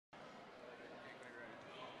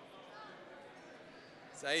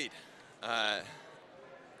Said,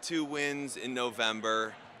 2 wins in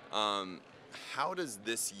November. How does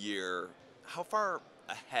this year, how far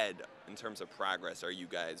ahead in terms of progress are you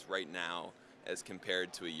guys right now as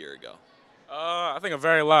compared to a year ago? I think a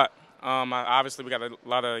very lot. Obviously, we got a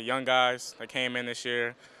lot of young guys that came in this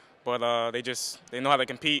year, but they know how to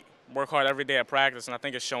compete, work hard every day at practice, and I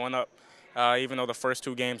think it's showing up. Even though the first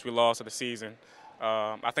 2 games we lost of the season,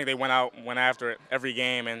 I think they went after it every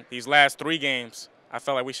game, and these last 3 games, I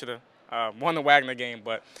felt like we should have won the Wagner game,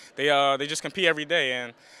 but they just compete every day,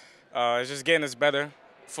 and it's just getting us better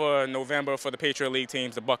for November for the Patriot League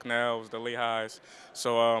teams, the Bucknells, the Lehighs.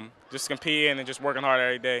 So just competing and just working hard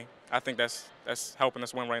every day. I think that's helping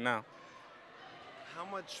us win right now. How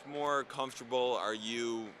much more comfortable are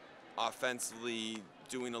you offensively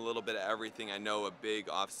doing a little bit of everything? I know a big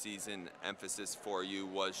off-season emphasis for you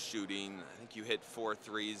was shooting. I think you hit 4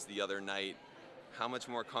 threes the other night. How much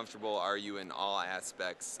more comfortable are you in all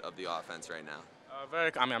aspects of the offense right now?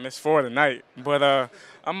 I missed 4 tonight, but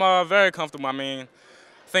I'm very comfortable. I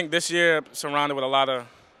think this year surrounded with a lot of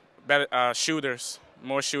better shooters,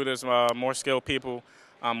 more skilled people.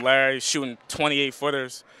 Larry shooting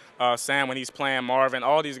 28-footers. Sam when he's playing, Marvin,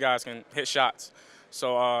 all these guys can hit shots.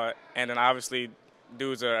 So and then obviously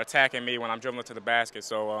dudes are attacking me when I'm dribbling to the basket.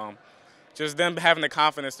 So just them having the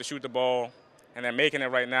confidence to shoot the ball and they're making it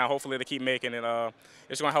right now. Hopefully they keep making it.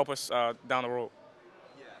 It's going to help us down the road.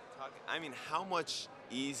 How much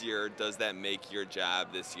easier does that make your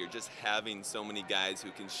job this year, just having so many guys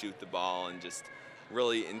who can shoot the ball and just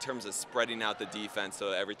really in terms of spreading out the defense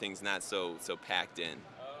so everything's not so packed in?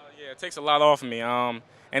 Yeah, it takes a lot off of me.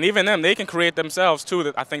 And even them, they can create themselves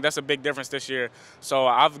too. I think that's a big difference this year. So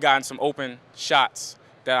I've gotten some open shots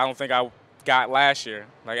that I don't think I got last year,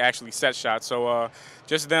 like actually set shots. So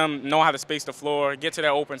just them know how to space the floor, get to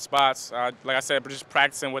their open spots. Like I said, just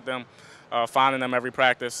practicing with them, finding them every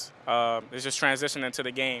practice. It's just transitioning into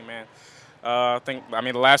the game, man.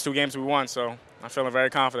 The last 2 games we won, so I'm feeling very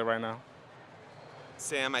confident right now.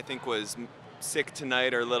 Sam, I think, was sick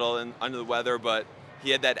tonight or a little under the weather, but he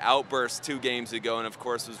had that outburst 2 games ago and, of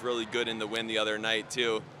course, was really good in the win the other night,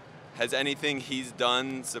 too. Has anything he's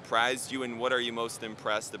done surprised you, and what are you most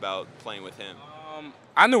impressed about playing with him?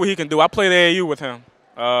 I knew what he can do. I played AAU with him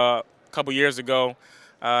a couple years ago,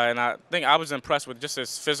 and I think I was impressed with just his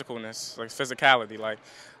physicalness, like physicality, like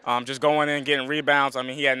just going in, getting rebounds.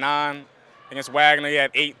 He had 9 against Wagner, he had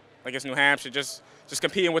 8 against New Hampshire, just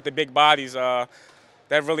competing with the big bodies.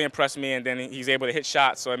 That really impressed me, and then he's able to hit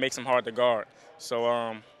shots, so it makes him hard to guard. So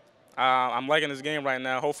I'm liking his game right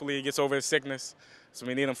now. Hopefully he gets over his sickness, so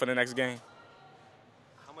we need him for the next game.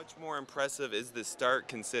 How much more impressive is the start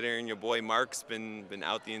considering your boy Mark's been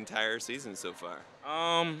out the entire season so far?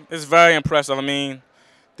 It's very impressive.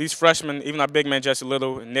 These freshmen, even our big man Jesse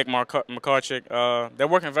Little and Nick McCarchick, they're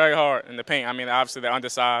working very hard in the paint. Obviously they're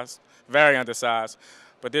undersized, very undersized,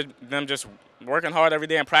 but them just working hard every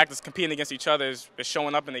day in practice, competing against each other is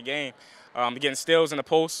showing up in the game. Getting steals in the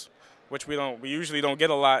post, which we usually don't get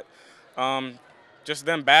a lot. Just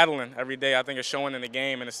them battling every day, I think, is showing in the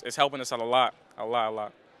game, and it's helping us out a lot.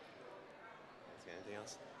 Anything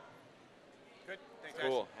else? Good. Thanks,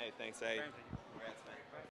 cool. Hey, thanks, Ed.